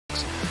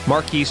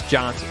Marquise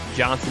Johnson.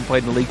 Johnson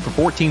played in the league for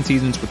 14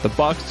 seasons with the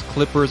Bucks,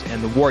 Clippers,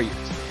 and the Warriors.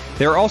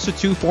 There are also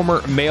 2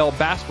 former male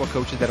basketball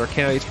coaches that are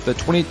candidates for the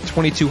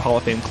 2022 Hall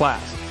of Fame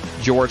class.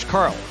 George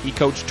Karl. He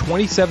coached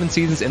 27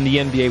 seasons in the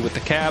NBA with the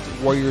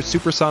Cavs, Warriors,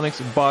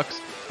 Supersonics, Bucks,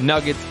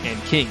 Nuggets,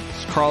 and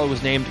Kings. Karl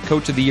was named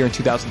Coach of the Year in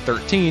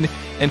 2013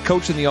 and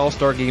coached in the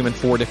All-Star Game in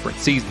 4 different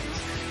seasons.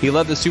 He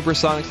led the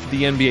Supersonics to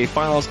the NBA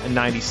Finals in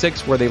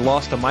 '96, where they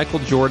lost to Michael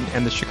Jordan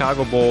and the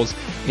Chicago Bulls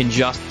in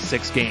just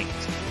 6 games.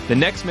 The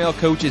next male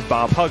coach is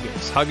Bob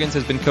Huggins. Huggins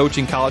has been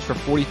coaching college for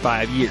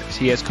 45 years.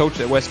 He has coached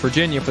at West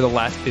Virginia for the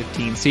last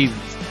 15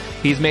 seasons.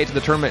 He's made it to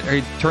the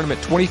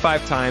tournament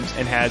 25 times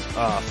and has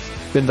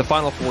been the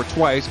Final Four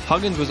twice.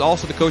 Huggins was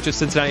also the coach of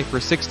Cincinnati for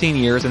 16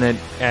 years and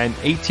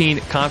 18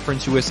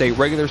 Conference USA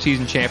regular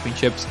season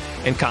championships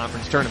and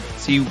conference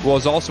tournaments. He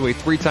was also a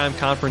 3-time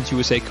Conference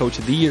USA Coach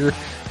of the Year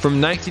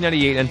from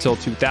 1998 until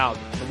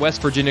 2000. The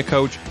West Virginia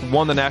coach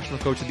won the National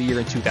Coach of the Year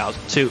in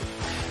 2002.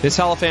 This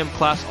Hall of Fame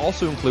class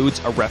also includes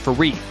a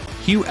referee.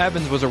 Hugh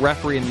Evans was a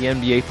referee in the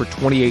NBA for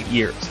 28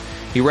 years.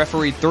 He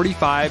refereed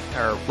 35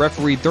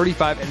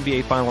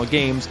 NBA final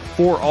games,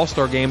 4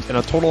 All-Star games, and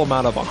a total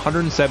amount of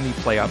 170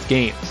 playoff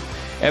games.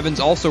 Evans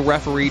also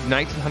refereed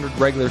 1,900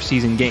 regular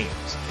season games.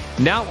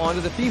 Now on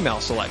to the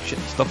female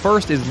selections. The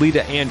first is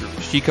Lita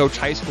Andrews. She coached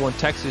high school in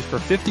Texas for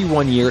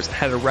 51 years and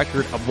had a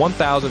record of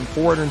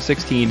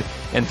 1,416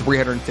 and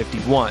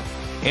 351.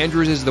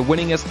 Andrews is the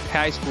winningest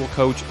high school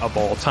coach of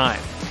all time.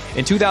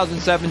 In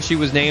 2007, she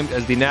was named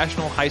as the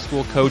National High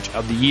School Coach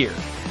of the Year.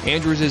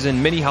 Andrews is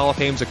in many Hall of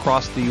Fames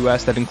across the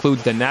U.S. that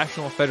includes the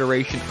National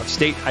Federation of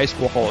State High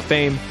School Hall of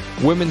Fame,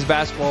 Women's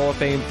Basketball Hall of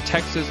Fame,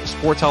 Texas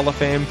Sports Hall of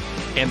Fame,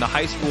 and the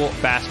High School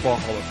Basketball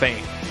Hall of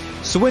Fame.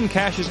 Swin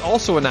Cash is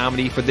also a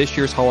nominee for this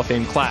year's Hall of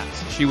Fame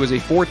class. She was a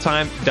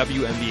 4-time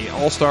WNBA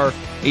All-Star,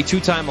 a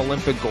 2-time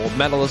Olympic gold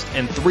medalist,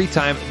 and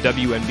 3-time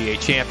WNBA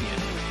champion.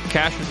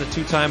 Cash was a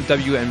 2-time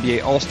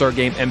WNBA All-Star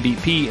Game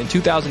MVP in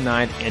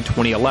 2009 and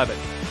 2011.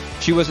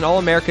 She was an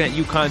All-American at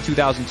UConn in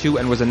 2002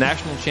 and was a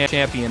national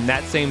champion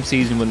that same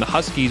season when the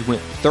Huskies went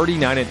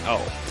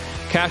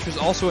 39-0. Cash was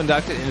also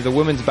inducted into the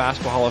Women's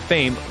Basketball Hall of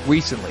Fame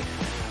recently.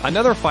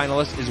 Another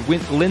finalist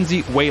is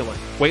Lindsay Whalen.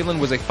 Whalen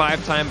was a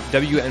 5-time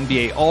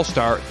WNBA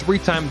All-Star,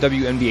 3-time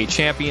WNBA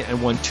champion,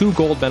 and won 2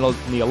 gold medals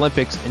in the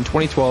Olympics in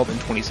 2012 and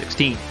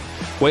 2016.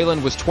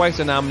 Whalen was twice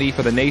a nominee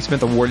for the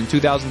Naismith Award in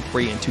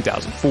 2003 and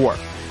 2004.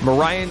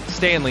 Marion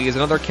Stanley is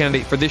another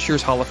candidate for this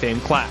year's Hall of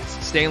Fame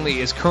class. Stanley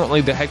is currently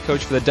the head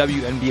coach for the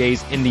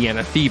WNBA's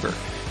Indiana Fever.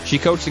 She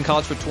coached in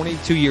college for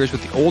 22 years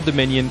with the Old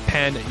Dominion,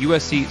 Penn,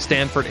 USC,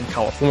 Stanford, and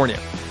California.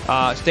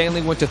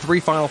 Stanley went to 3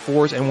 Final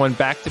Fours and won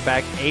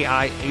back-to-back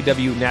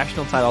AIAW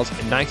national titles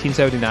in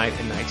 1979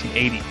 and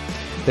 1980.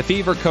 The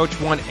Fever coach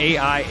won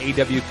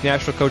AIAW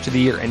National Coach of the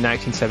Year in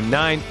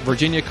 1979,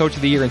 Virginia Coach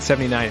of the Year in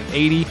 79 and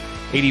 80,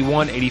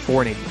 81,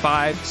 84, and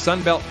 85,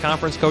 Sun Belt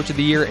Conference Coach of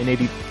the Year in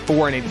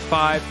 84 and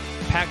 85,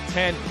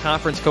 Pac-10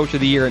 Conference Coach of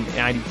the Year in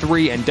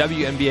 93, and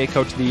WNBA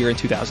Coach of the Year in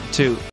 2002.